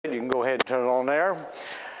ahead and turn it on there.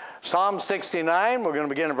 Psalm 69, we're going to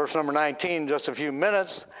begin at verse number 19 in just a few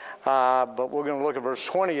minutes, but we're going to look at verse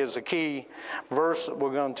 20 as the key verse that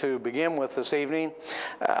we're going to begin with this evening.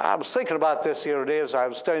 I was thinking about this the other day as I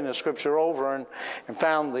was studying the scripture over and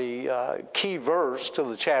found the key verse to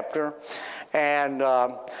the chapter, and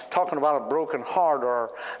talking about a broken heart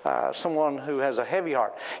or someone who has a heavy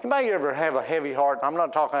heart. Anybody ever have a heavy heart? I'm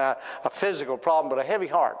not talking about a physical problem, but a heavy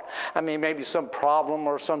heart. I mean, maybe some problem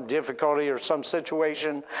or some difficulty or some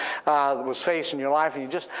situation that was facing your life, and you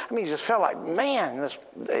just felt like, man,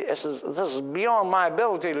 this is beyond my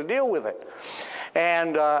ability to deal with it.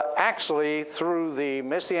 And actually, through the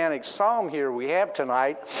Messianic Psalm here we have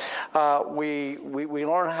tonight, we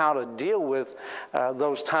learn how to deal with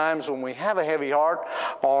those times when we have a heavy heart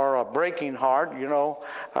or a breaking heart. You know,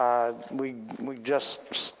 we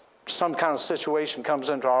just, some kind of situation comes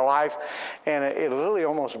into our life, and it really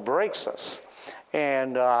almost breaks us.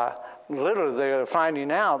 And literally, they're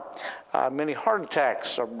finding out many heart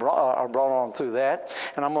attacks are brought on through that.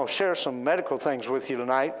 And I'm going to share some medical things with you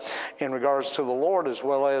tonight in regards to the Lord, as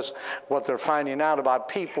well as what they're finding out about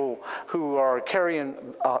people who are carrying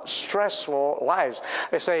stressful lives.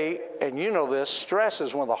 They say, and you know this, stress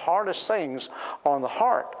is one of the hardest things on the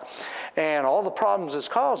heart, and all the problems it's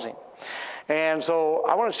causing. And so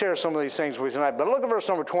I want to share some of these things with you tonight. But look at verse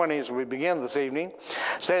number 20 as we begin this evening.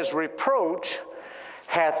 It says, reproach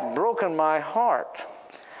hath broken my heart,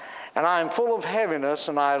 and I am full of heaviness,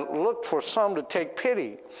 and I looked for some to take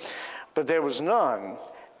pity, but there was none,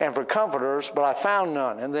 and for comforters, but I found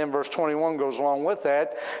none. And then verse 21 goes along with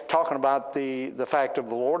that, talking about the fact of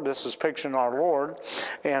the Lord. This is picturing our Lord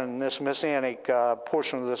in this messianic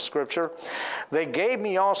portion of this scripture. They gave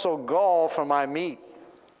me also gall for my meat,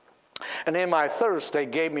 and in my thirst they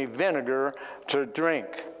gave me vinegar to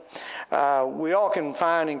drink. We all can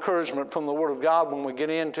find encouragement from the Word of God when we get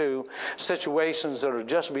into situations that are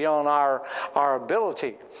just beyond our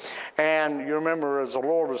ability. And you remember as the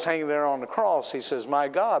Lord was hanging there on the cross, He says, my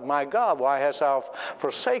God, why hast thou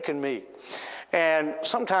forsaken me? And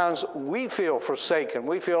sometimes we feel forsaken.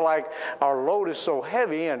 We feel like our load is so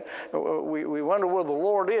heavy, and we wonder where the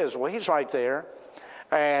Lord is. Well, He's right there,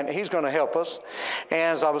 and He's going to help us.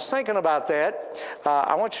 And as I was thinking about that,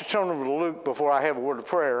 I want you to turn over to Luke before I have a word of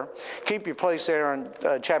prayer. Keep your place there in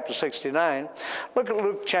chapter 69. Look at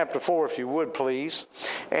Luke chapter 4, if you would, please,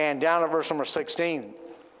 and down at verse number 16.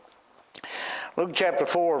 Luke chapter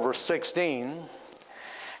 4, verse 16.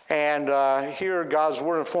 And here God's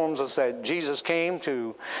Word informs us that Jesus came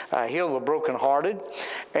to heal the brokenhearted.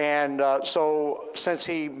 And so since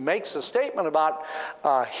He makes a statement about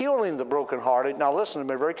healing the brokenhearted, now listen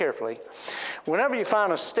to me very carefully. Whenever you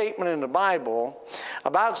find a statement in the Bible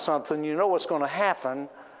about something, you know what's going to happen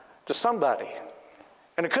to somebody.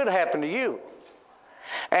 And it could happen to you.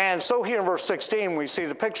 And so here in verse 16 we see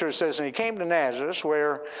the picture. It says, and He came to Nazareth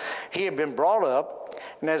where He had been brought up.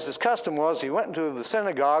 And as His custom was, He went into the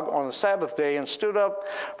synagogue on the Sabbath day and stood up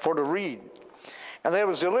for to read. And there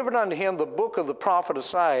was delivered unto Him the book of the prophet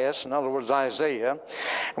Esaias, in other words, Isaiah.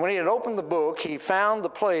 And when He had opened the book, He found the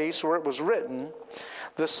place where it was written,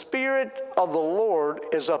 the Spirit of the Lord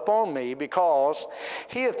is upon me, because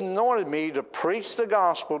He hath anointed me to preach the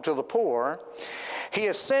gospel to the poor. He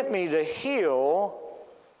has sent me to heal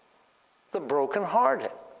the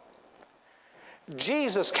brokenhearted.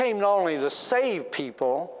 Jesus came not only to save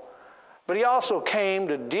people, but He also came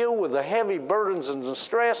to deal with the heavy burdens and the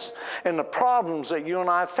stress and the problems that you and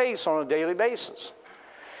I face on a daily basis.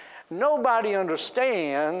 Nobody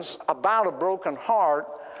understands about a broken heart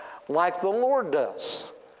like the Lord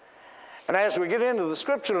does. And as we get into the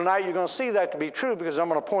scripture tonight, you're going to see that to be true, because I'm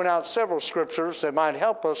going to point out several scriptures that might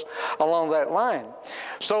help us along that line.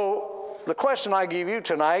 So the question I give you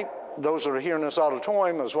tonight, those that are here in this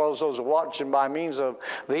auditorium, as well as those that are watching by means of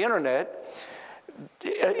the internet,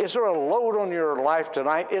 is there a load on your life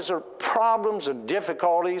tonight? Is there problems and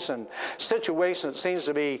difficulties and situations that seems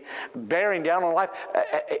to be bearing down on life?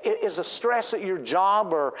 Is the stress at your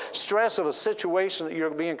job or stress of a situation that you're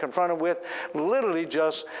being confronted with literally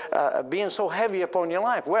just being so heavy upon your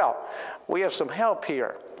life? Well, we have some help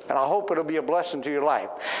here, and I hope it'll be a blessing to your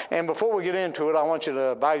life. And before we get into it, I want you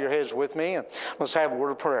to bow your heads with me, and let's have a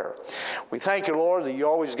word of prayer. We thank you, Lord, that you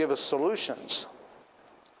always give us solutions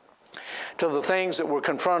to the things that we're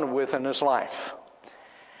confronted with in this life.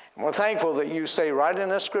 And we're thankful that you say right in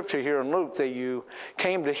this scripture here in Luke that you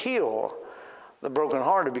came to heal the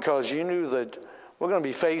brokenhearted, because you knew that we're going to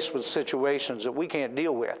be faced with situations that we can't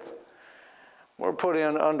deal with. We're put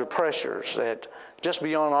in under pressures that just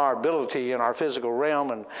beyond our ability in our physical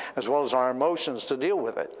realm, and as well as our emotions, to deal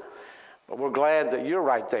with it. But we're glad that you're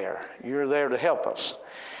right there. You're there to help us.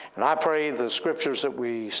 And I pray the scriptures that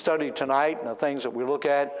we study tonight and the things that we look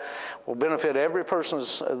at will benefit every person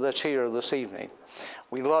that's here this evening.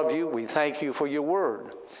 We love you. We thank you for your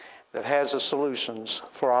word that has the solutions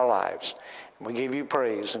for our lives. And we give you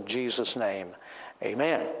praise in Jesus' name.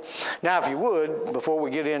 Amen. Now, if you would, before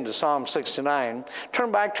we get into Psalm 69,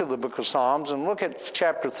 turn back to the book of Psalms and look at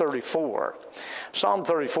chapter 34. Psalm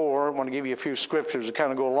 34, I want to give you a few scriptures to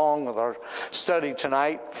kind of go along with our study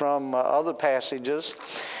tonight from other passages.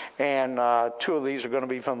 And two of these are going to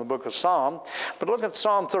be from the book of Psalm. But look at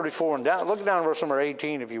Psalm 34 and look down at verse number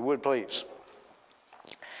 18, if you would, please.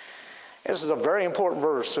 This is a very important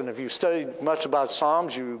verse, and if you've studied much about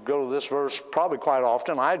Psalms, you go to this verse probably quite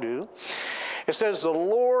often. I do. It says, the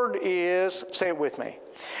Lord is, say it with me,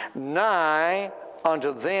 nigh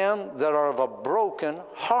unto them that are of a broken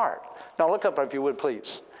heart. Now look up if you would,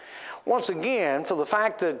 please. Once again, for the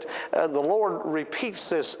fact that the Lord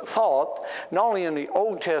repeats this thought, not only in the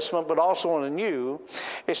Old Testament, but also in the New,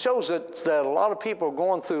 it shows that a lot of people are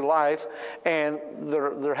going through life and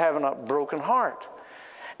they're having a broken heart.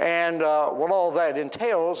 And what all that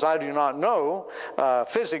entails, I do not know,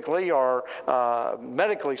 physically or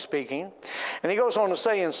medically speaking. And he goes on to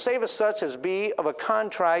say, and saveth such as be of a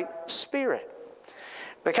contrite spirit.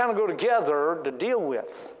 They kind of go together to deal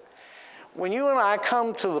with. When you and I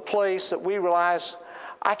come to the place that we realize,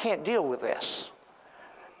 I can't deal with this.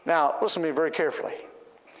 Now, listen to me very carefully.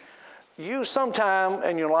 You sometime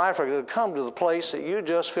in your life are going to come to the place that you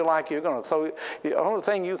just feel like you're going to throw, the only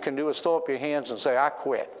thing you can do is throw up your hands and say, I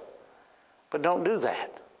quit. But don't do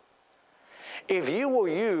that. If you will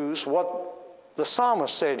use what the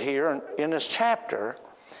psalmist said here in this chapter,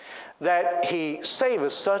 that he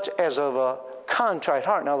saveth such as of a contrite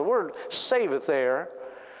heart. Now the word saveth there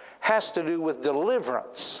has to do with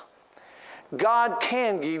deliverance. God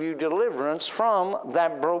can give you deliverance from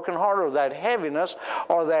that broken heart or that heaviness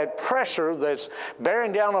or that pressure that's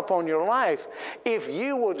bearing down upon your life. If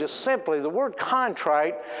you will just simply, the word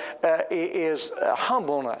contrite is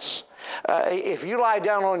humbleness. If you lie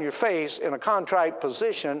down on your face in a contrite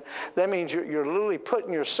position, that means you're literally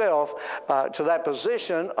putting yourself to that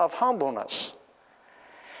position of humbleness.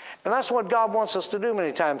 And that's what God wants us to do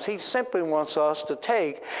many times. He simply wants us to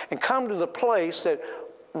take and come to the place that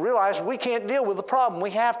realize we can't deal with the problem.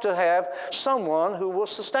 We have to have someone who will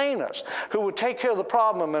sustain us, who will take care of the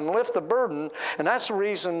problem and lift the burden. And that's the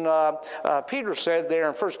reason Peter said there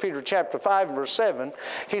in 1 Peter chapter 5 and verse 7,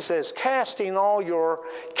 he says, casting all your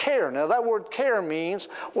care. Now that word care means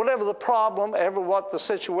whatever the problem, ever what the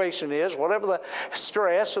situation is, whatever the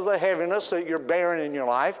stress or the heaviness that you're bearing in your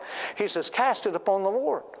life, he says, cast it upon the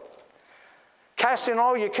Lord. Casting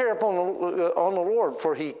all your care upon on the Lord,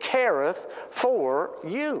 for he careth for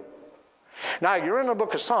you. Now, you're in the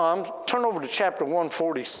book of Psalms. Turn over to chapter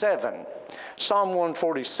 147. Psalm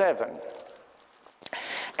 147.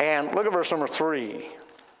 And look at verse number 3.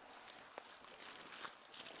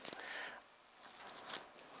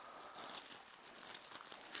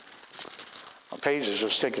 My pages are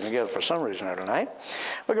sticking together for some reason here tonight.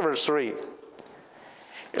 Look at verse 3.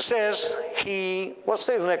 It says, let's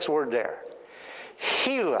say the next word there.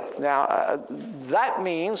 Healeth. Now, that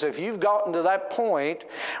means if you've gotten to that point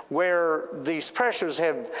where these pressures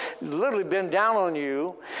have literally been down on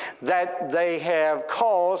you, that they have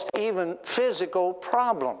caused even physical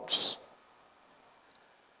problems,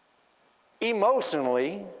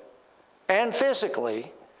 emotionally and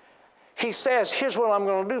physically, he says, here's what I'm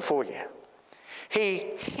going to do for you.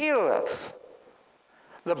 He healeth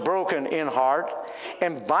the broken in heart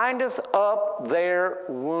and bindeth up their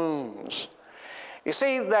wounds. You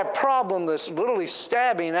see, that problem that's literally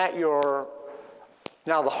stabbing at your,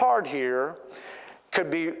 now the heart here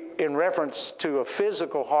could be in reference to a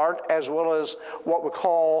physical heart as well as what we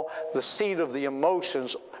call the seat of the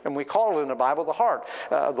emotions, and we call it in the Bible the heart.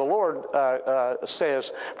 The Lord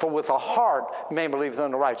says, for with a heart man believeth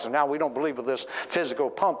unto righteousness. Now we don't believe with this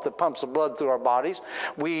physical pump that pumps the blood through our bodies.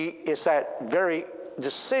 It's that very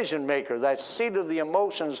decision maker, that seat of the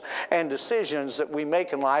emotions and decisions that we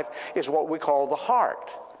make in life is what we call the heart.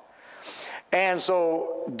 And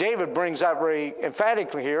so David brings out very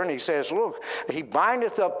emphatically here, and he says, look, he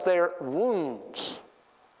bindeth up their wounds.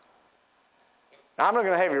 Now, I'm not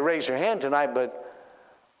going to have you raise your hand tonight, but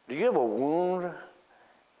do you have a wound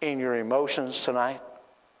in your emotions tonight?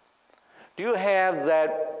 Do you have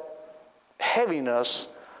that heaviness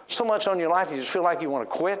so much on your life you just feel like you want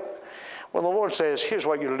to quit? Well, the Lord says, here's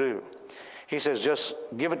what you'll do. He says, just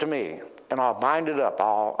give it to me, and I'll bind it up.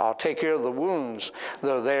 I'll take care of the wounds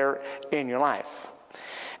that are there in your life.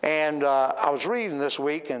 And I was reading this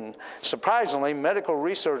week, and surprisingly, medical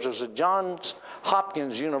researchers at Johns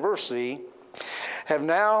Hopkins University have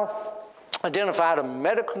now identified a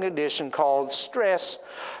medical condition called stress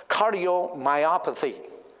cardiomyopathy.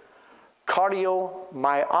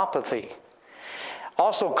 Cardiomyopathy,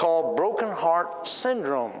 also called broken heart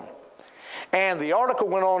syndrome. And the article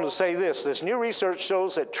went on to say this new research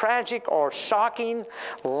shows that tragic or shocking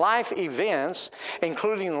life events,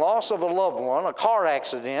 including loss of a loved one, a car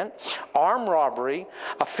accident, armed robbery,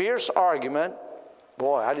 a fierce argument,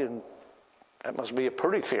 that must be a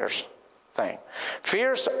pretty fierce thing.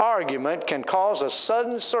 Fierce argument can cause a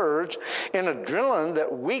sudden surge in adrenaline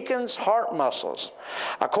that weakens heart muscles.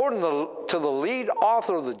 According to the lead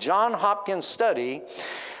author of the Johns Hopkins study,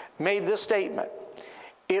 made this statement: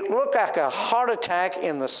 it looked like a heart attack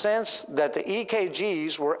in the sense that the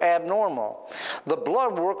EKGs were abnormal. The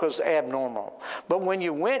blood work was abnormal. But when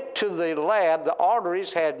you went to the lab, the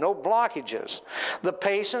arteries had no blockages. The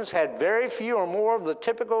patients had very few or more of the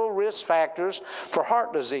typical risk factors for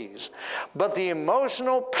heart disease. But the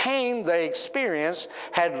emotional pain they experienced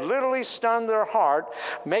had literally stunned their heart,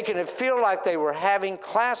 making it feel like they were having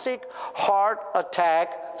classic heart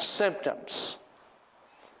attack symptoms.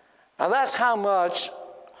 Now that's how much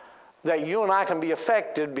that you and I can be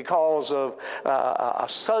affected because of a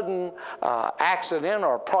sudden accident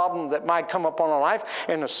or a problem that might come up on our life,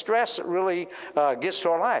 and the stress that really gets to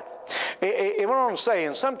our life. It went on to say,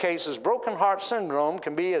 in some cases, broken heart syndrome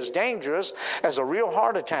can be as dangerous as a real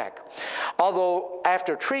heart attack. Although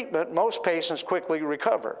after treatment, most patients quickly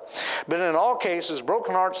recover. But in all cases,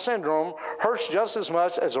 broken heart syndrome hurts just as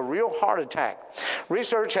much as a real heart attack.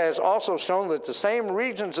 Research has also shown that the same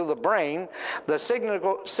regions of the brain that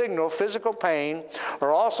signal physical pain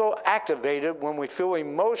are also activated when we feel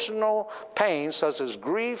emotional pain such as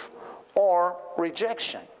grief or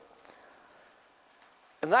rejection.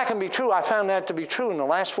 And that can be true. I found that to be true in the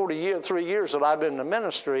last 3 years that I've been in the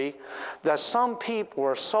ministry, that some people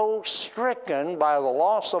are so stricken by the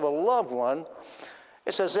loss of a loved one,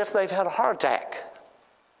 it's as if they've had a heart attack.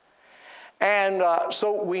 And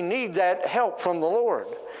so we need that help from the Lord.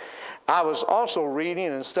 I was also reading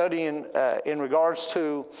and studying in regards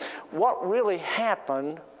to what really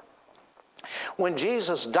happened when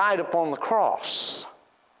Jesus died upon the cross.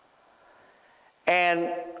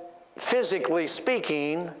 And physically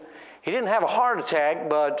speaking, he didn't have a heart attack,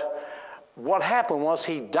 but what happened was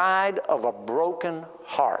he died of a broken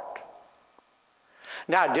heart.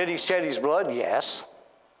 Now, did he shed his blood? Yes.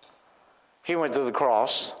 He went to the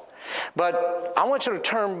cross. But I want you to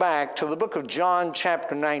turn back to the book of John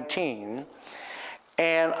chapter 19,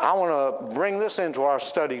 and I want to bring this into our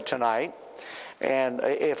study tonight. And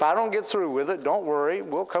if I don't get through with it, don't worry.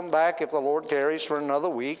 We'll come back if the Lord tarries for another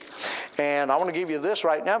week. And I want to give you this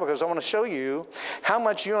right now because I want to show you how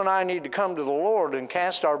much you and I need to come to the Lord and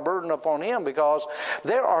cast our burden upon Him, because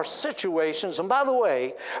there are situations, and by the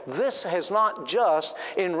way, this has not just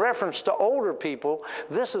in reference to older people,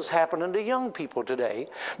 this is happening to young people today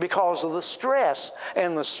because of the stress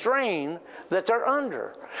and the strain that they're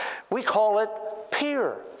under. We call it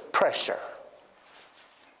peer pressure.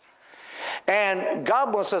 And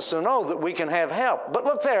God wants us to know that we can have help. But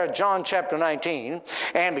look there at John chapter 19,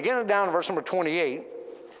 and beginning down in verse number 28,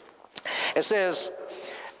 it says,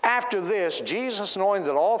 after this, Jesus, knowing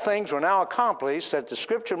that all things were now accomplished, that the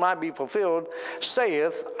scripture might be fulfilled,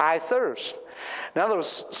 saith, I thirst. Now there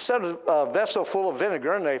was set a vessel full of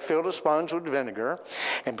vinegar, and they filled a sponge with vinegar,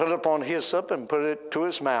 and put it upon hyssop, and put it to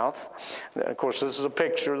his mouth. And of course, this is a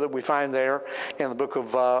picture that we find there in the book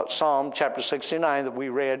of Psalm chapter 69 that we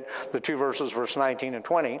read, the 2 verses, verse 19 and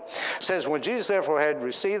 20. It says, when Jesus therefore had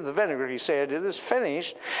received the vinegar, he said, it is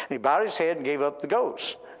finished. And he bowed his head and gave up the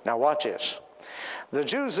ghost. Now watch this. The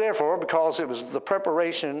Jews, therefore, because it was the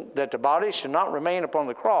preparation that the body should not remain upon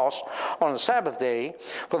the cross on the Sabbath day,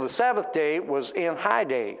 for the Sabbath day was in high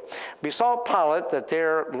day, besought Pilate that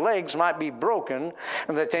their legs might be broken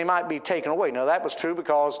and that they might be taken away. Now that was true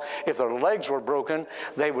because if their legs were broken,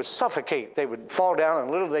 they would suffocate. They would fall down and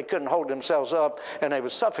literally they couldn't hold themselves up and they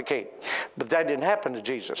would suffocate. But that didn't happen to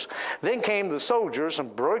Jesus. Then came the soldiers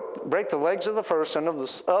and break the legs of the first and of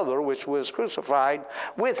the other, which was crucified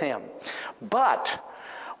with him. But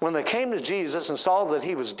when they came to Jesus and saw that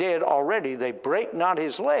he was dead already, they brake not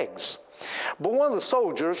his legs. But one of the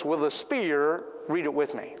soldiers with a spear, read it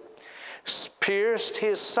with me, pierced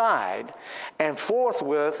his side, and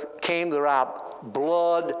forthwith came there out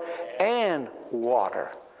blood and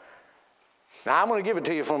water. Now, I'm going to give it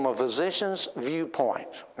to you from a physician's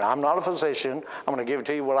viewpoint. Now, I'm not a physician. I'm going to give it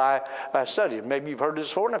to you what I studied. Maybe you've heard this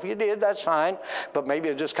before, and if you did, that's fine. But maybe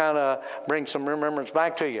it just kind of brings some remembrance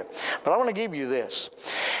back to you. But I want to give you this.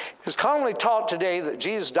 It's commonly taught today that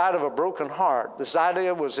Jesus died of a broken heart. This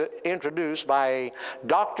idea was introduced by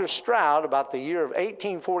Dr. Stroud about the year of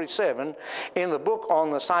 1847 in the book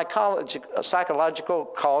on the psychological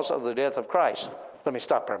cause of the death of Christ. Let me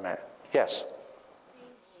stop for a minute. Yes? We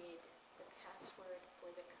need the password for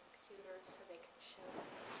the computer so they can show it.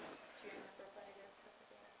 Do you remember what it is over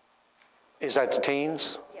there? Is that the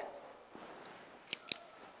teens? Yes.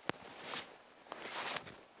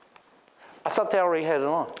 I thought they already had it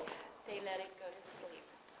on. They let it go to sleep.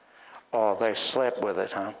 Oh, they slept with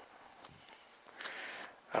it, huh?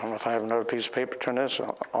 I don't know if I have another piece of paper to turn this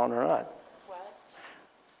on or not. What?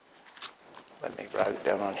 Let me write it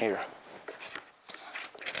down on here.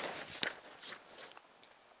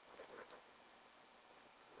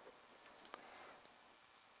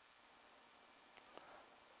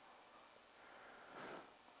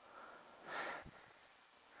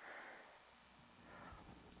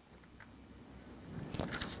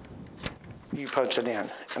 You punch it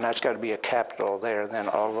in, and that's got to be a capital there, and then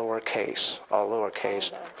all lowercase,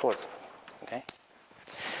 fourth. Okay?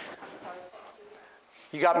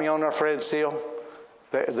 You got me on there, Fred, still?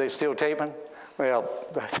 They still taping? Well,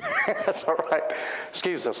 that's all right.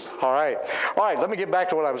 Excuse us. All right. All right, let me get back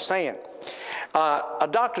to what I was saying. A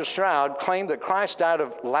Dr. Stroud claimed that Christ died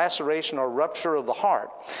of laceration or rupture of the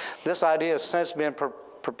heart. This idea has since been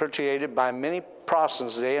perpetuated by many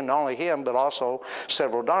Protestants today, and not only him, but also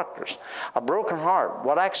several doctors. A broken heart.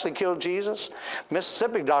 What actually killed Jesus?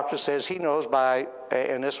 Mississippi doctor says he knows by,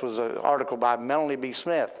 and this was an article by Melanie B.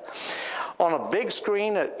 Smith. On a big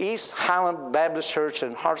screen at East Highland Baptist Church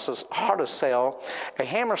in Hartselle, a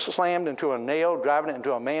hammer slammed into a nail, driving it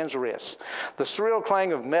into a man's wrist. The shrill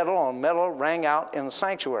clang of metal on metal rang out in the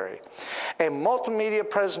sanctuary. A multimedia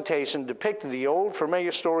presentation depicted the old familiar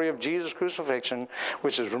story of Jesus' crucifixion,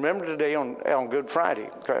 which is remembered today on Good Friday.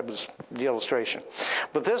 That was the illustration.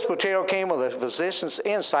 But this material came with a physician's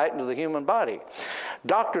insight into the human body.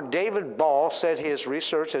 Dr. David Ball said his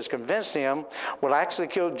research has convinced him what actually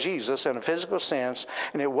killed Jesus in a physical sense,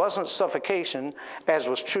 and it wasn't suffocation, as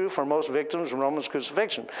was true for most victims of Roman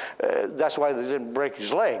crucifixion. That's why they didn't break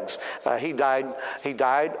his legs. He died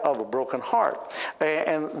of a broken heart.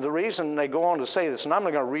 And the reason they go on to say this, and I'm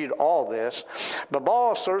not going to read all this, but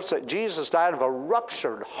Ball asserts that Jesus died of a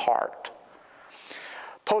ruptured heart.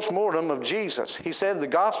 Post-mortem of Jesus. He said the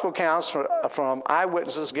gospel accounts from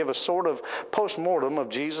eyewitnesses give a sort of post-mortem of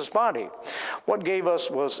Jesus' body. What gave us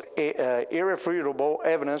was irrefutable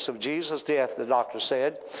evidence of Jesus' death, the doctor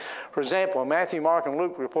said. For example, Matthew, Mark, and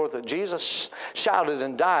Luke report that Jesus shouted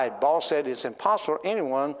and died. Ball said it's impossible for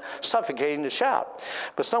anyone suffocating to shout.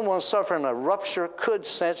 But someone suffering a rupture could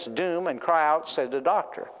sense doom and cry out, said the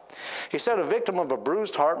doctor. He said a victim of a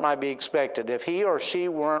bruised heart might be expected if he or she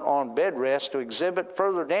weren't on bed rest to exhibit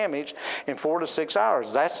further damage in 4 to 6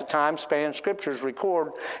 hours. That's the time span scriptures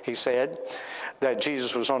record, he said, that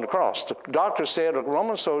Jesus was on the cross. The doctor said a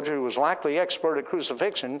Roman soldier who was likely expert at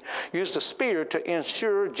crucifixion used a spear to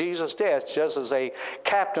ensure Jesus' death, just as a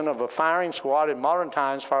captain of a firing squad in modern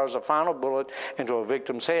times fires a final bullet into a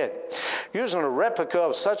victim's head. Using a replica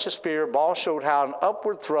of such a spear, Ball showed how an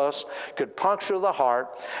upward thrust could puncture the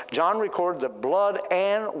heart. John recorded that blood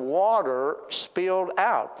and water spilled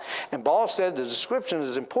out. And Ball said the description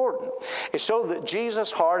is important. It showed that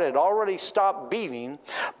Jesus' heart had already stopped beating.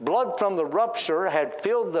 Blood from the rupture had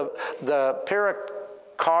filled the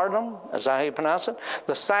pericardium, is that how you pronounce it?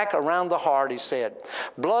 The sac around the heart, he said.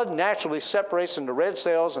 Blood naturally separates into red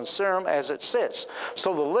cells and serum as it sits,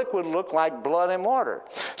 so the liquid looked like blood and water.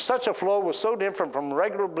 Such a flow was so different from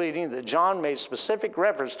regular bleeding that John made specific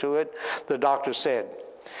reference to it, the doctor said.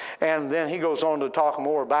 And then he goes on to talk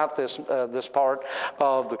more about this part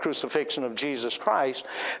of the crucifixion of Jesus Christ,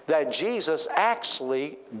 that Jesus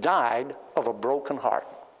actually died of a broken heart.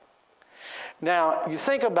 Now, you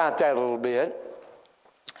think about that a little bit,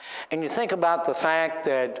 and you think about the fact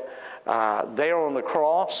that there on the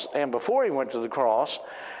cross, and before he went to the cross,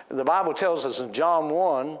 the Bible tells us in John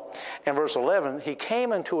 1 and verse 11, he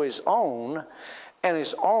came into his own, and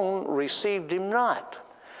his own received him not.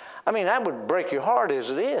 I mean, that would break your heart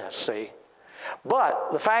as it is, see.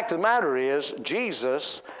 But the fact of the matter is,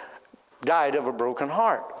 Jesus died of a broken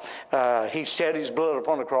heart. He shed his blood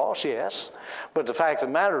upon the cross, yes. But the fact of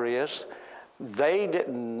the matter is, they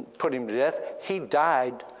didn't put him to death. He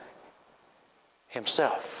died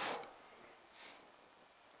himself.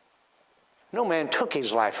 No man took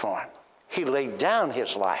his life for him. He laid down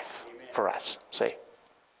his life for us, see.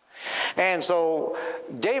 And so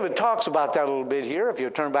David talks about that a little bit here, if you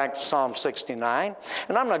turn back to Psalm 69.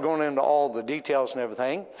 And I'm not going into all the details and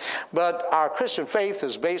everything, but our Christian faith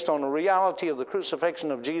is based on the reality of the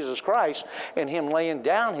crucifixion of Jesus Christ and Him laying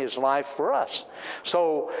down His life for us.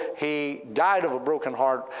 So He died of a broken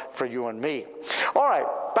heart for you and me. All right,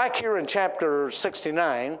 back here in chapter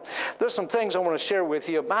 69, there's some things I want to share with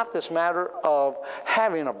you about this matter of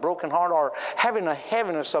having a broken heart or having a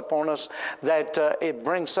heaviness upon us that it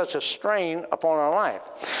brings such a strain upon our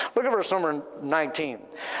life. Look at verse number 19.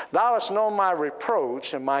 Thou hast known my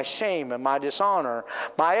reproach and my shame and my dishonor.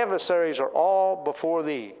 My adversaries are all before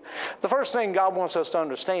thee. The first thing God wants us to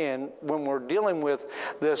understand when we're dealing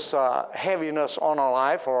with this heaviness on our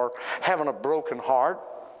life or having a broken heart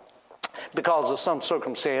because of some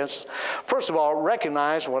circumstance, first of all,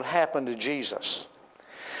 recognize what happened to Jesus.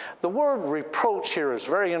 The word reproach here is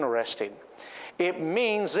very interesting. It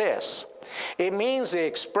means this. It means the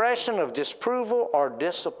expression of disapproval or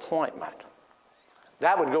disappointment.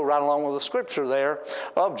 That would go right along with the scripture there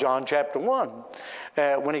of John chapter 1.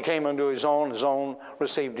 When He came unto His own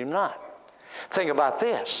received Him not. Think about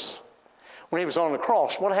this. When He was on the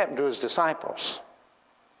cross, what happened to His disciples?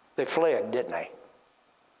 They fled, didn't they?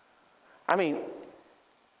 I mean,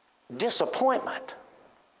 disappointment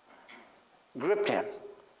gripped Him.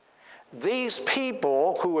 These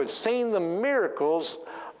people who had seen the miracles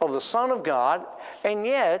of the Son of God, and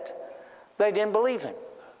yet they didn't believe Him.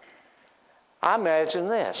 I imagine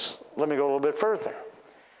this. Let me go a little bit further.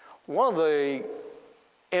 One of the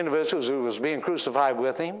individuals who was being crucified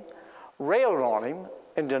with Him railed on Him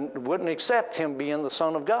and wouldn't accept Him being the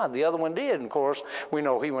Son of God. The other one did, and of course, we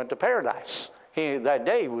know he went to paradise. That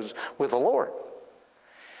day was with the Lord.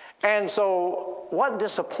 And so what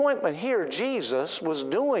disappointment here Jesus was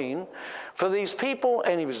doing for these people,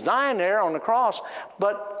 and He was dying there on the cross,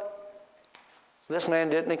 but this man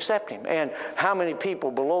didn't accept Him. And how many people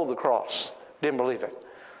below the cross didn't believe it?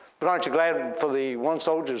 But aren't you glad for the one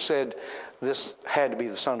soldier who said this had to be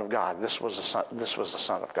the Son of God? This was the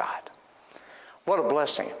Son of God. What a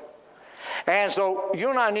blessing. And so you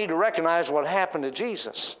and I need to recognize what happened to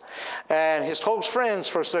Jesus. And His close friends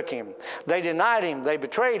forsook Him. They denied Him. They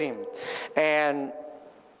betrayed Him. And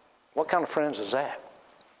what kind of friends is that?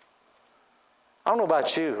 I don't know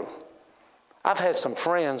about you. I've had some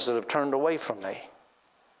friends that have turned away from me.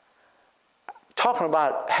 Talking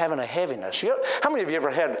about having a heaviness. How many of you ever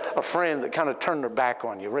had a friend that kind of turned their back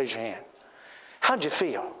on you? Raise your hand. How'd you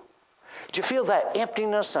feel? Did you feel that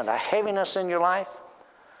emptiness and a heaviness in your life?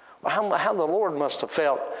 How the Lord must have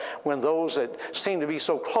felt when those that seemed to be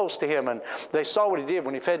so close to Him, and they saw what He did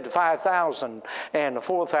when He fed the 5,000 and the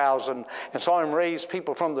 4,000, and saw Him raise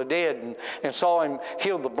people from the dead, and saw Him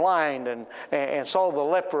heal the blind, and saw the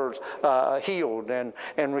lepers healed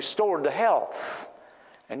and restored to health,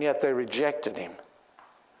 and yet they rejected Him.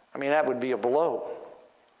 I mean, that would be a blow.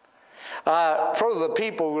 Further, the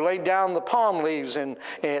people who laid down the palm leaves in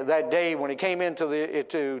that day when He came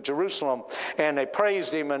into Jerusalem, and they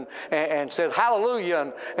praised Him and said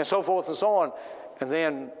hallelujah and so forth and so on. And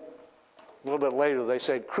then a little bit later they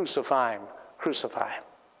said, crucify Him, crucify Him.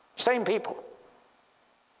 Same people.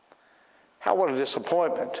 What a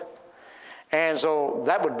disappointment. And so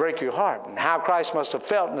that would break your heart, and how Christ must have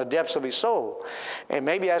felt in the depths of His soul. And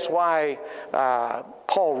maybe that's why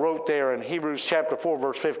Paul wrote there in Hebrews chapter 4,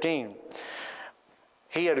 verse 15.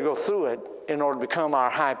 He had to go through it in order to become our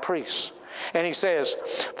high priest. And he says,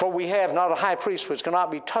 for we have not a high priest which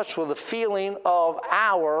cannot be touched with the feeling of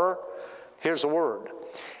our, here's the word,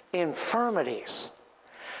 infirmities.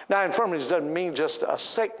 Now, infirmities doesn't mean just a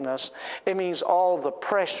sickness. It means all the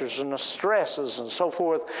pressures and the stresses and so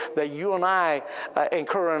forth that you and I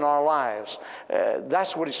incur in our lives.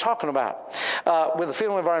 That's what he's talking about. With the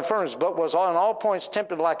feeling of our infirmities, but was on all points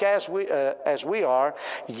tempted like as we are,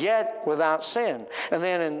 yet without sin. And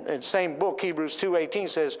then in the same book, Hebrews 2:18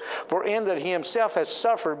 says, for in that He Himself has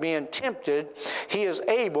suffered being tempted, He is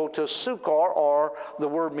able to succor, or the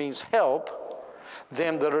word means help,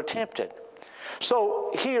 them that are tempted. So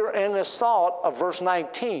here in this thought of verse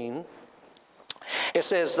 19, it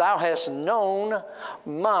says, thou hast known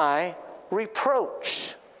my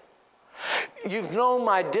reproach. You've known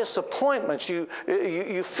my disappointments.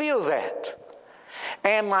 You feel that.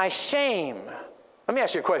 And my shame. Let me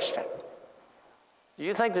ask you a question. Do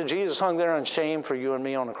you think that Jesus hung there in shame for you and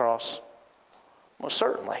me on the cross? Well,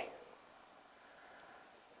 certainly.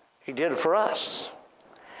 He did it for us.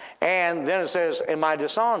 And then it says, in my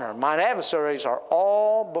dishonor, mine adversaries are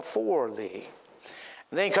all before thee.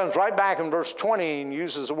 And then he comes right back in verse 20 and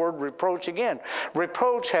uses the word reproach again.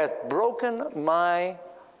 Reproach hath broken my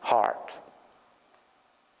heart.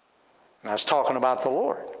 And that's talking about the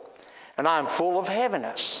Lord. and I am full of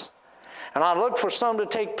heaviness. And I looked for some to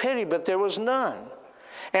take pity, but there was none.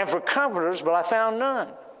 And for comforters, but I found none.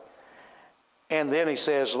 And then he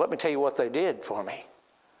says, let me tell you what they did for me.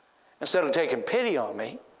 Instead of taking pity on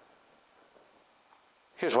me,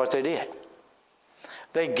 here's what they did.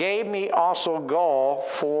 They gave me also gall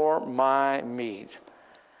for my meat.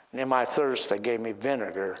 And in my thirst, they gave me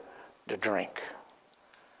vinegar to drink.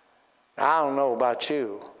 I don't know about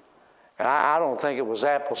you. And I don't think it was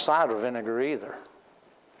apple cider vinegar either.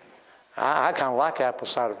 I kind of like apple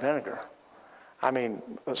cider vinegar. I mean,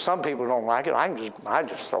 some people don't like it. I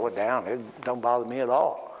just throw it down. It don't bother me at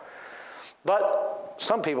all. But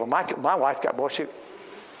some people, my wife got, boy, she,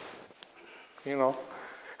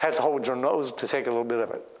 had to hold her nose to take a little bit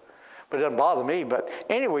of it. But it doesn't bother me. But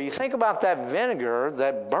anyway, you think about that vinegar,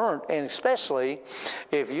 that burnt, and especially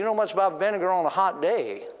if you know much about vinegar on a hot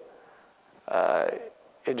day,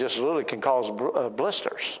 it just literally can cause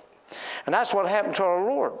blisters. And that's what happened to our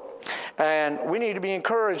Lord. And we need to be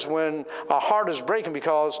encouraged when our heart is breaking,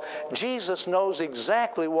 because Jesus knows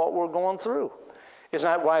exactly what we're going through. Isn't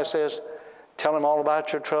that why it says, tell him all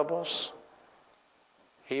about your troubles?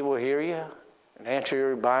 He will hear you and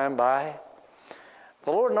answer you by and by.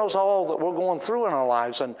 The Lord knows all that we're going through in our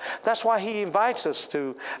lives, and that's why he invites us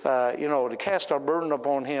to, to cast our burden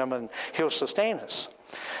upon him, and he'll sustain us.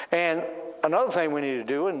 And another thing we need to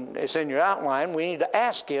do, and it's in your outline, we need to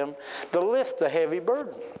ask him to lift the heavy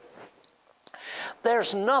burden.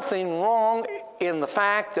 There's nothing wrong in the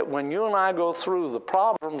fact that when you and I go through the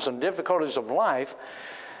problems and difficulties of life,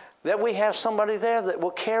 that we have somebody there that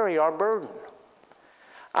will carry our burden.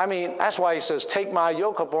 I mean, that's why he says, take my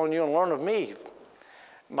yoke upon you and learn of me.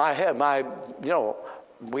 We have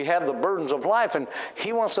the burdens of life, and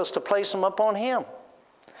he wants us to place them upon him.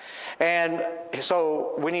 And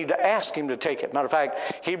so we need to ask him to take it. Matter of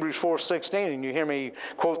fact, Hebrews 4:16, and you hear me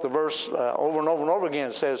quote the verse over and over and over again.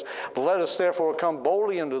 It says, let us therefore come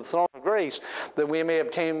boldly into the throne of grace, that we may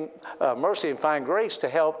obtain mercy and find grace to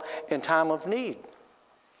help in time of need.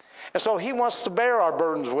 And so he wants to bear our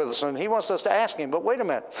burdens with us, and he wants us to ask him. But wait a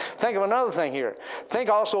minute. Think of another thing here. Think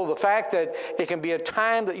also of the fact that it can be a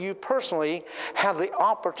time that you personally have the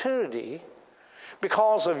opportunity,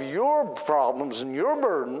 because of your problems and your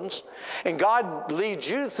burdens, and God leads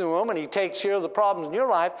you through them, and he takes care of the problems in your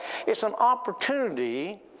life. It's an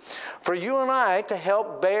opportunity for you and I to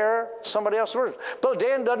help bear somebody else's burdens. Brother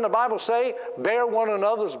Dan, doesn't the Bible say, bear one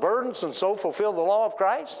another's burdens and so fulfill the law of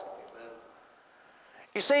Christ?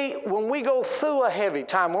 You see, when we go through a heavy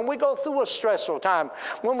time, when we go through a stressful time,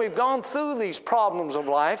 when we've gone through these problems of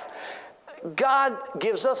life, God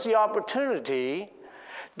gives us the opportunity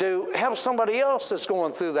to help somebody else that's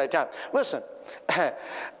going through that time. Listen,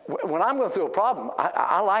 when I'm going through a problem,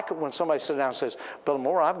 I like it when somebody sits down and says, Brother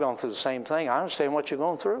Moore, I've gone through the same thing. I understand what you're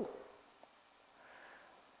going through.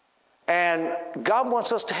 And God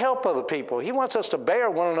wants us to help other people. He wants us to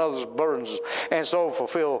bear one another's burdens and so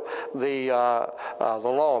fulfill the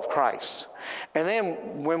law of Christ. And then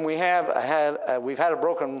when we've had a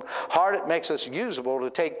broken heart, it makes us usable to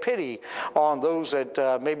take pity on those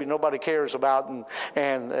that maybe nobody cares about,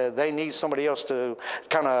 and they need somebody else to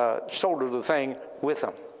kind of shoulder the thing with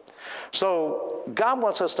them. So God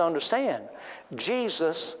wants us to understand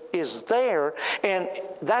Jesus is there, and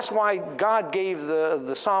that's why God gave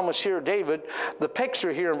the psalmist here, David, the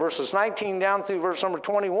picture here in verses 19 down through verse number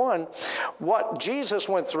 21, what Jesus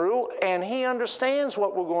went through, and he understands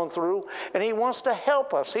what we're going through, and he wants to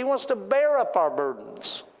help us. He wants to bear up our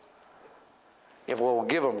burdens if we'll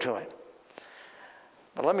give them to him.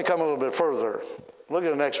 But let me come a little bit further. Look at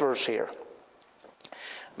the next verse here.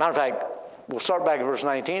 Matter of fact, we'll start back at verse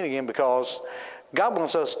 19 again, because God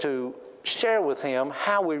wants us to share with him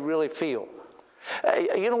how we really feel.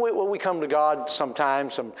 You know, when we come to God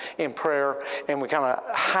sometimes in prayer, and we kind of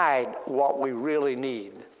hide what we really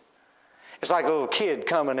need. It's like a little kid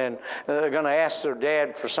coming in, they're going to ask their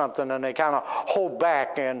dad for something, and they kind of hold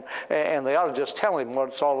back, and they ought to just tell him what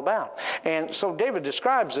it's all about. And so David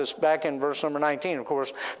describes this back in verse number 19, of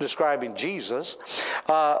course, describing Jesus.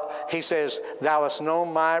 He says, thou hast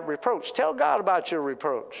known my reproach. Tell God about your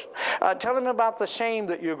reproach. Tell him about the shame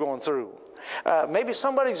that you're going through. Maybe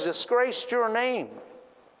somebody's disgraced your name.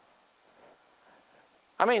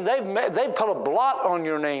 I mean, they've put a blot on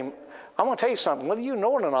your name. I want to tell you something, whether you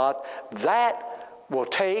know it or not, that will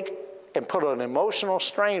take and put an emotional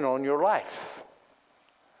strain on your life.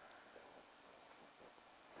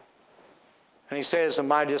 And he says, in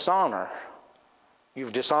my dishonor,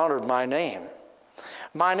 you've dishonored my name.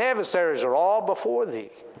 Mine adversaries are all before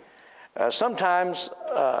thee. Sometimes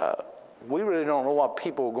we really don't know what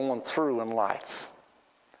people are going through in life.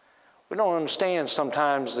 We don't understand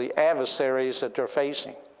sometimes the adversaries that they're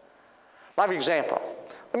facing. Like example,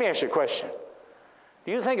 let me ask you a question.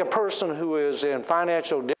 Do you think a person who is in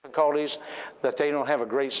financial difficulties that they don't have a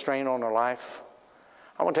great strain on their life?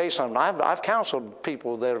 I want to tell you something. I've counseled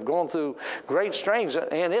people that have gone through great strains,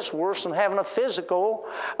 and it's worse than having a physical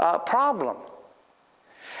problem.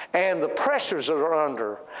 And the pressures that are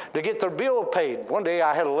under to get their bill paid. One day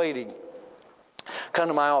I had a lady come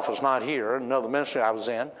to my office, not here, another ministry I was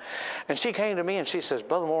in, and she came to me and she says,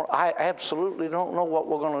 Brother Moore, I absolutely don't know what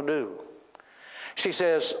we're going to do. She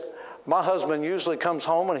says, my husband usually comes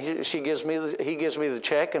home and he gives me the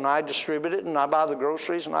check, and I distribute it, and I buy the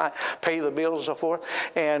groceries, and I pay the bills and so forth.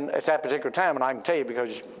 And at that particular time, and I can tell you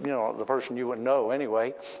because, you know, the person you wouldn't know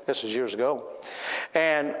anyway, this is years ago,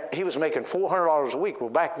 and he was making $400 a week. Well,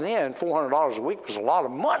 back then, $400 a week was a lot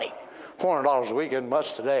of money. $400 a week isn't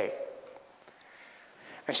much today.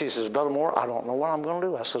 And she says, Brother Moore, I don't know what I'm going to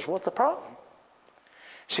do. I says, what's the problem?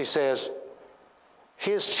 She says,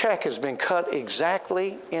 his check has been cut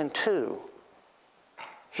exactly in two.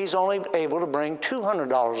 He's only able to bring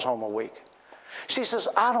 $200 home a week. She says,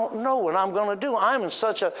 I don't know what I'm going to do. I'm in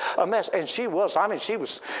such a mess. And she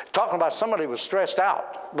was talking about somebody who was stressed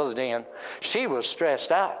out, Brother Dan. She was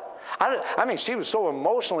stressed out. I mean, she was so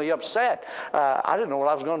emotionally upset, I didn't know what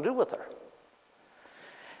I was going to do with her.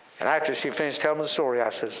 And after she finished telling me the story, I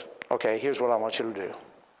says, okay, here's what I want you to do.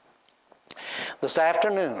 This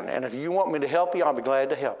afternoon, and if you want me to help you, I'll be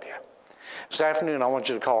glad to help you. This afternoon, I want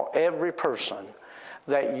you to call every person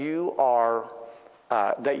that you owe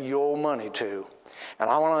money to, and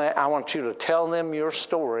I want you to tell them your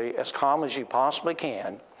story as calm as you possibly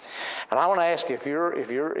can. And I want to ask you, if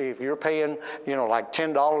you're paying, you know, like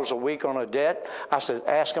 $10 a week on a debt, I said,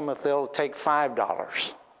 ask them if they'll take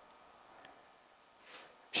 $5.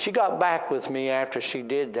 She got back with me after she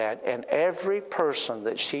did that, and every person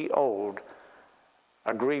that she owed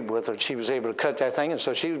agreed with her. She was able to cut that thing, and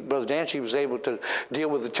so Brother Dan, she was able to deal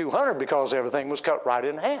with the $200 because everything was cut right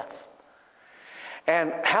in half.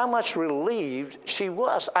 And how much relieved she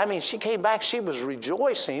was. I mean, she came back, she was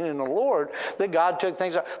rejoicing in the Lord that God took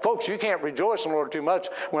things out. Folks, you can't rejoice in the Lord too much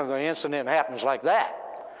when the incident happens like that.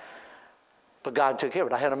 But God took care of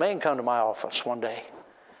it. I had a man come to my office one day,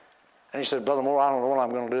 and he said, Brother Moore, I don't know what I'm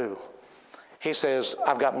going to do. He says,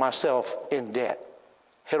 I've got myself in debt,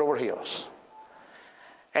 head over heels.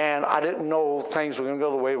 And I didn't know things were going to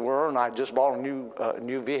go the way they were, and I just bought a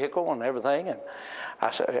new vehicle and everything. And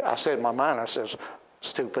I said in my mind, I says,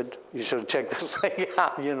 stupid, you should have checked this thing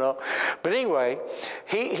out, you know. But anyway,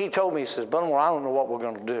 he told me, he says, Brother Moore, I don't know what we're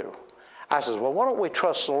going to do. I says, well, why don't we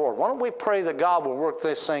trust the Lord? Why don't we pray that God will work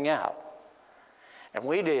this thing out? And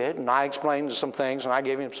we did, and I explained some things, and I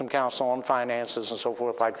gave him some counsel on finances and so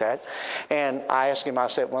forth like that. And I asked him, I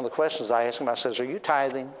said, one of the questions I asked him, I says, are you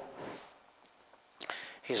tithing?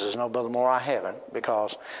 He says, no, Brother Moore, I haven't,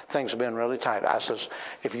 because things have been really tight. I says,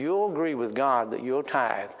 if you'll agree with God that you'll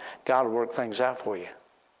tithe, God will work things out for you.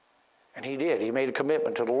 And he did. He made a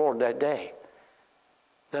commitment to the Lord that day.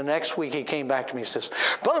 The next week he came back to me and says,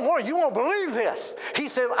 Brother Moore, you won't believe this. He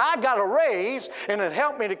said, I got a raise, and it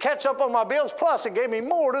helped me to catch up on my bills, plus it gave me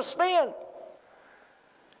more to spend.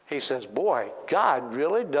 He says, boy, God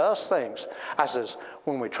really does things. I says,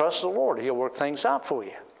 when we trust the Lord, he'll work things out for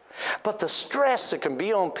you. But the stress that can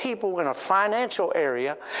be on people in a financial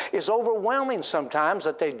area is overwhelming sometimes,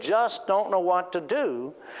 that they just don't know what to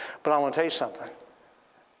do. But I want to tell you something.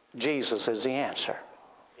 Jesus is the answer.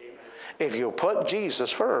 Amen. If you'll put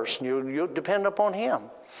Jesus first, you'll depend upon him,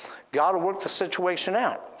 God will work the situation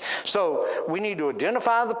out. So we need to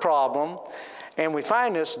identify the problem, and we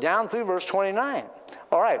find this down through verse 29.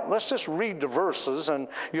 All right, let's just read the verses, and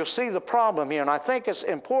you'll see the problem here. And I think it's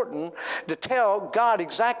important to tell God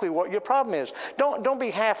exactly what your problem is. Don't be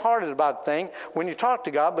half-hearted about the thing when you talk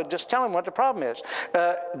to God, but just tell him what the problem is.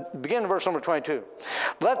 Begin in verse number 22.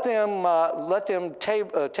 Let their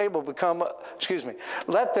table become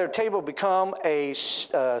a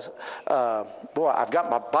boy, I've got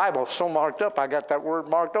my Bible so marked up, I got that word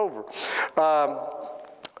marked over.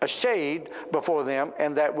 A shade before them,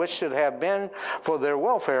 and that which should have been for their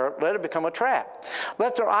welfare, let it become a trap.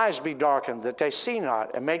 Let their eyes be darkened, that they see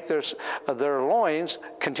not, and make their loins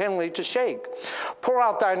continually to shake. Pour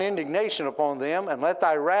out thine indignation upon them, and let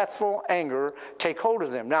thy wrathful anger take hold of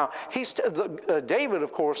them. Now, David,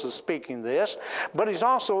 of course, is speaking this, but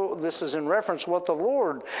this is in reference to what the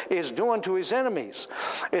Lord is doing to his enemies.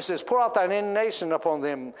 It says, pour out thine indignation upon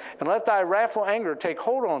them, and let thy wrathful anger take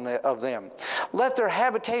hold of them. Let their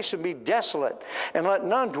habitation habitation be desolate, and let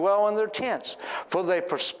none dwell in their tents. For they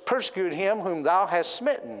persecute him whom thou hast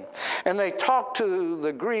smitten, and they talk to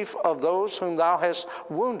the grief of those whom thou hast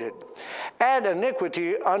wounded. Add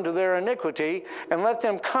iniquity unto their iniquity, and let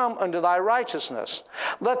them come unto thy righteousness.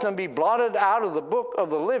 Let them be blotted out of the book of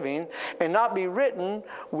the living, and not be written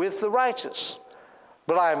with the righteous.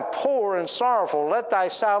 But I am poor and sorrowful. Let thy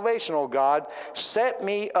salvation, O God, set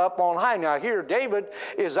me up on high. Now here David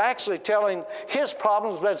is actually telling his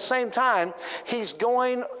problems, but at the same time, he's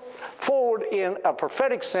going forward in a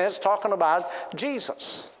prophetic sense, talking about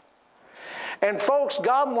Jesus. And folks,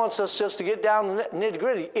 God wants us just to get down to the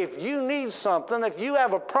nitty-gritty. If you need something, if you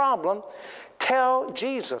have a problem, tell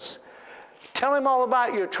Jesus. Tell him all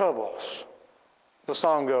about your troubles, the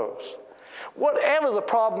song goes. Whatever the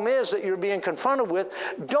problem is that you're being confronted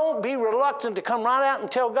with, don't be reluctant to come right out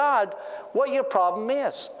and tell God what your problem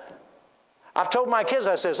is. I've told my kids,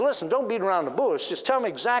 I says, listen, don't beat around the bush. Just tell me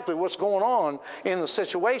exactly what's going on in the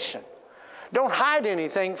situation. Don't hide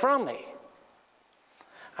anything from me.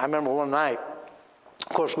 I remember one night,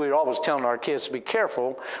 of course, we were always telling our kids to be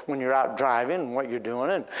careful when you're out driving and what you're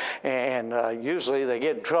doing. And usually they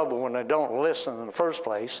get in trouble when they don't listen in the first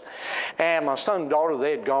place. And my son and daughter,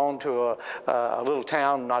 they had gone to a little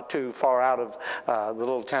town not too far out of the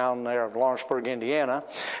little town there of Lawrenceburg, Indiana.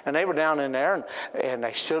 And they were down in there, and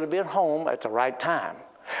they should have been home at the right time.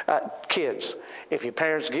 Kids, if your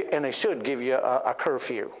parents, and they should give you a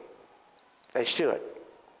curfew. They should.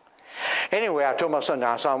 Anyway, I told my son,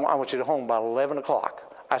 now, I want you to home by 11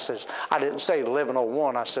 o'clock. I says, I didn't say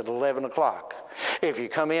 11:01, I said 11 o'clock. If you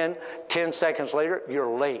come in 10 seconds later, you're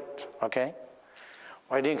late, okay?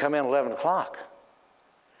 Well, I didn't come in 11 o'clock.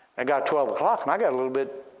 I got 12 o'clock, and I got a little bit,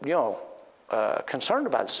 concerned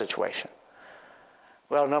about the situation.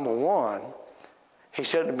 Well, number one, he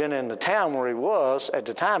shouldn't have been in the town where he was at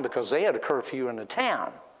the time because they had a curfew in the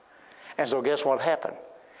town. And so guess what happened?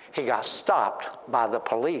 He got stopped by the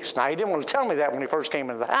police. Now, he didn't want to tell me that when he first came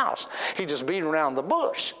into the house. He just beat around the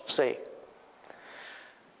bush, see.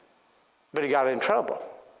 But he got in trouble.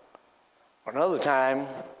 Another time,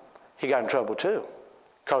 he got in trouble too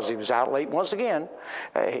because he was out late once again.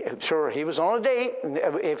 Sure, he was on a date.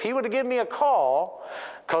 If he would have given me a call,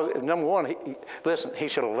 because number one, listen, he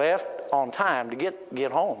should have left on time to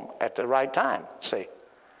get home at the right time, see.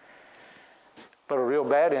 But a real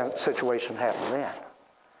bad situation happened then.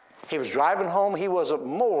 He was driving home. He wasn't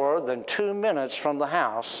more than 2 minutes from the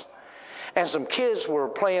house. And some kids were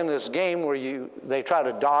playing this game where they try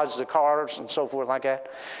to dodge the cars and so forth like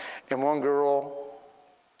that. And one girl,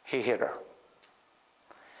 he hit her.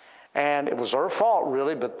 And it was her fault,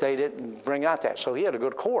 really, but they didn't bring out that. So he had to go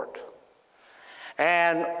to court.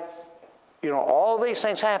 And, all these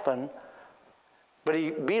things happened, but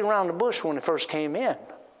he beat around the bush when he first came in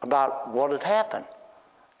about what had happened.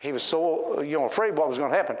 He was so, afraid what was going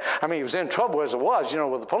to happen. I mean, he was in trouble as it was,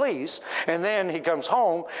 with the police. And then he comes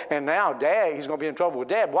home, and now he's going to be in trouble with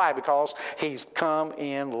Dad. Why? Because he's come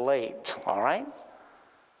in late, all right?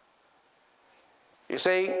 You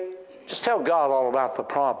see, just tell God all about the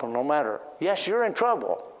problem, no matter. Yes, you're in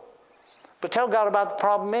trouble, but tell God about the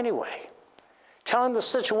problem anyway. Tell him the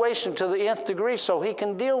situation to the nth degree so he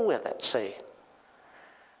can deal with it, see.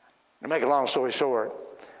 To make a long story short,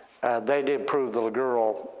 they did prove the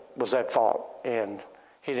girl was at fault, and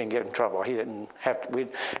he didn't get in trouble. He didn't have to.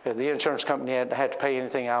 The insurance company had to pay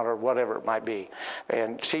anything out or whatever it might be,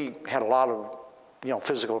 and she had a lot of,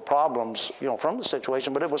 physical problems, from the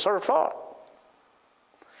situation, but it was her fault.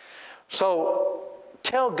 So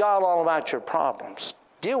tell God all about your problems.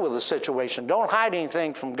 Deal with the situation. Don't hide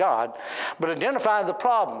anything from God, but identify the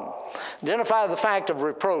problem. Identify the fact of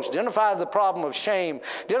reproach. Identify the problem of shame.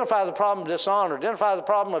 Identify the problem of dishonor. Identify the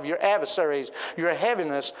problem of your adversaries, your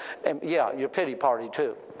heaviness, and your pity party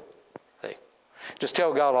too. See? Just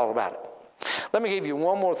tell God all about it. Let me give you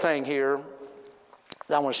one more thing here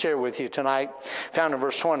that I want to share with you tonight, found in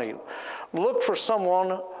verse 20. Look for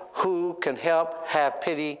someone who can help, have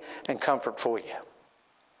pity, and comfort for you.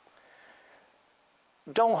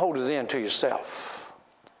 Don't hold it in to yourself.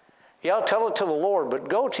 I'll tell it to the Lord, but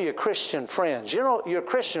go to your Christian friends. Your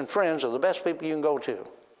Christian friends are the best people you can go to.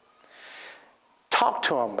 Talk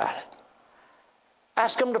to them about it.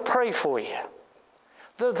 Ask them to pray for you.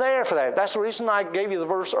 They're there for that. That's the reason I gave you the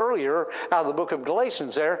verse earlier out of the book of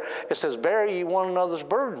Galatians there. It says, bear ye one another's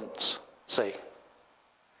burdens. See?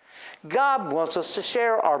 God wants us to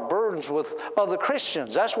share our burdens with other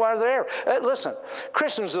Christians. That's why they're there. Listen,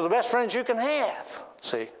 Christians are the best friends you can have.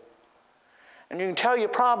 See? And you can tell your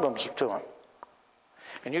problems to them.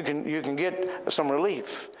 And you can get some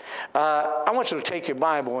relief. I want you to take your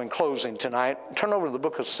Bible in closing tonight. Turn over to the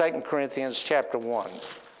book of 2 Corinthians chapter 1.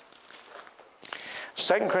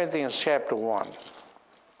 2 Corinthians chapter 1.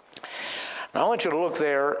 Now I want you to look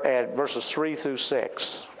there at verses 3 through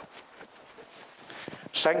 6.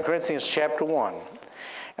 2 Corinthians chapter 1.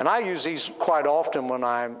 And I use these quite often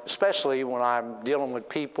especially when I'm dealing with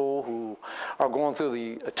people who are going through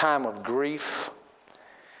the time of grief.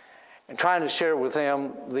 And trying to share with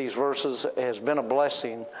them these verses has been a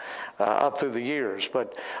blessing up through the years.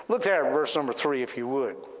 But look there at verse number 3 if you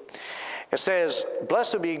would. It says,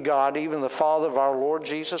 "Blessed be God, even the Father of our Lord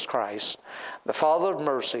Jesus Christ, the Father of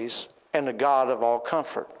mercies, and the God of all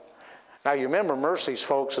comfort." Now you remember, mercies,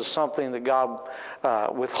 folks, is something that God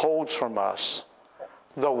withholds from us,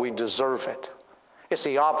 though we deserve it. It's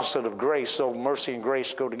the opposite of grace, so mercy and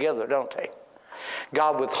grace go together, don't they?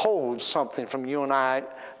 God withholds something from you and I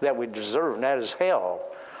that we deserve, and that is hell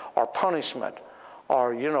or punishment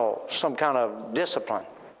or, some kind of discipline.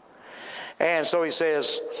 And so he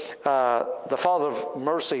says, the Father of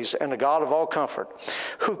mercies and the God of all comfort,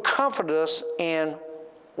 who comforted us in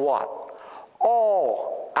what?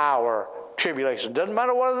 All our tribulation. Doesn't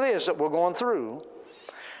matter what it is that we're going through.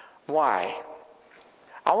 Why?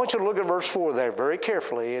 I want you to look at verse 4 there very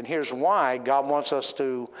carefully, and here's why God wants us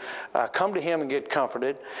to come to Him and get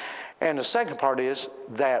comforted. And the second part is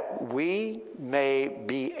that we may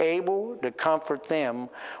be able to comfort them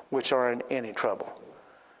which are in any trouble.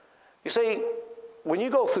 You see, when you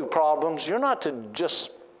go through problems, you're not to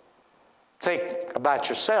just think about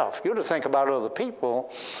yourself. You're to think about other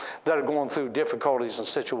people that are going through difficulties and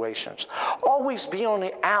situations. Always be on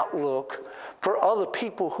the outlook for other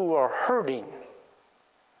people who are hurting.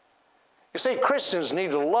 You see, Christians need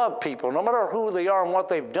to love people, no matter who they are and what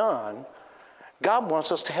they've done. God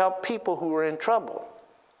wants us to help people who are in trouble.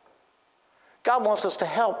 God wants us to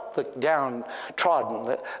help the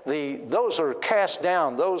downtrodden, those who are cast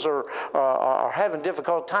down, those who are having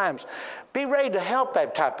difficult times. Be ready to help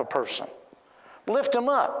that type of person. Lift them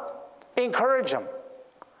up. Encourage them.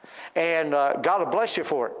 And God will bless you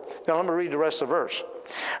for it. Now let me read the rest of the verse.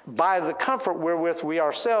 By the comfort wherewith we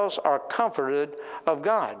ourselves are comforted of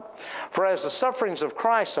God. For as the sufferings of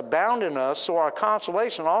Christ abound in us, so our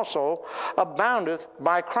consolation also aboundeth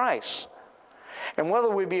by Christ. And whether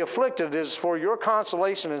we be afflicted, it is for your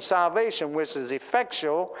consolation and salvation, which is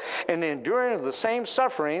effectual in the enduring of the same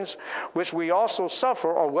sufferings which we also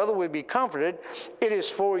suffer, or whether we be comforted, it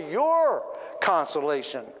is for your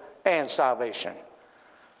consolation and salvation.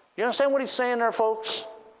 You understand what he's saying there, folks?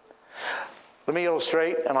 Let me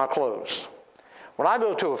illustrate, and I'll close. When I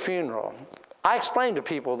go to a funeral, I explain to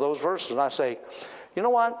people those verses, and I say, you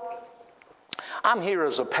know what? I'm here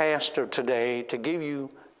as a pastor today to give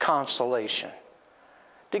you consolation,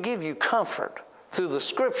 to give you comfort through the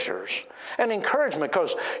Scriptures and encouragement,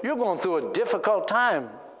 because you're going through a difficult time.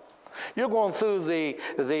 You're going through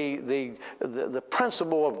the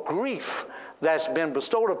principle of grief that's been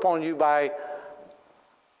bestowed upon you by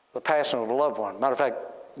the passing of a loved one. Matter of fact,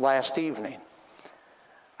 last evening,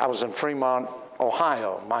 I was in Fremont,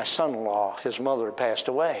 Ohio. My son-in-law, his mother had passed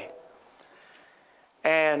away.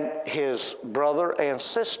 And his brother and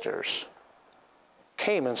sisters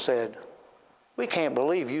came and said, "We can't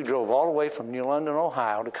believe you drove all the way from New London,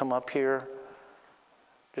 Ohio to come up here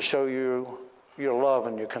to show you your love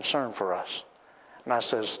and your concern for us." And I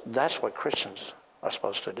says, that's what Christians are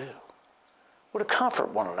supposed to do. We're to comfort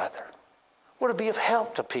one another. We're to be of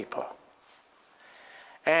help to people.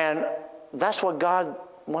 And that's what God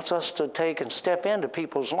wants us to take and step into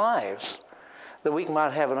people's lives, that we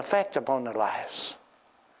might have an effect upon their lives.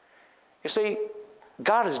 You see,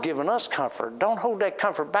 God has given us comfort. Don't hold that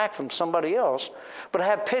comfort back from somebody else, but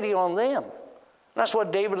have pity on them. That's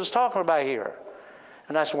what David is talking about here.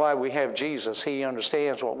 And that's why we have Jesus. He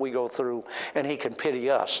understands what we go through, and he can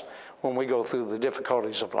pity us when we go through the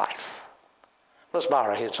difficulties of life. Let's bow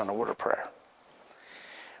our heads on a word of prayer.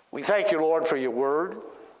 We thank you, Lord, for your word.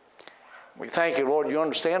 We thank you, Lord, you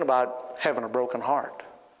understand about having a broken heart.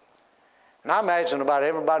 And I imagine about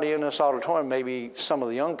everybody in this auditorium, maybe some of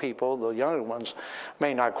the young people, the younger ones,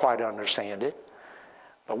 may not quite understand it.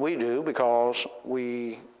 But we do, because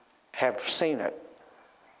we have seen it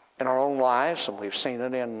in our own lives, and we've seen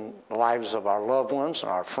it in the lives of our loved ones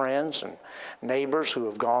and our friends and neighbors who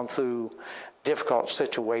have gone through difficult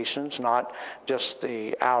situations, not just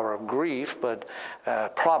the hour of grief, but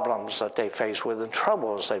problems that they face with and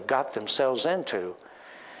troubles they've got themselves into.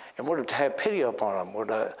 And we're to have pity upon them. We're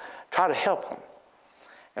to try to help them.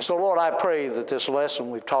 And so, Lord, I pray that this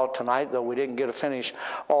lesson we've taught tonight, though we didn't get to finish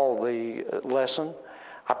all the lesson,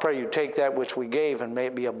 I pray you take that which we gave and may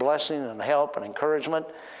it be a blessing and help and encouragement.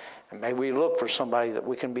 And may we look for somebody that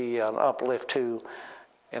we can be an uplift to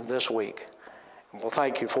in this week. And we'll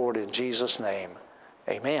thank you for it in Jesus' name.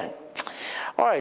 Amen.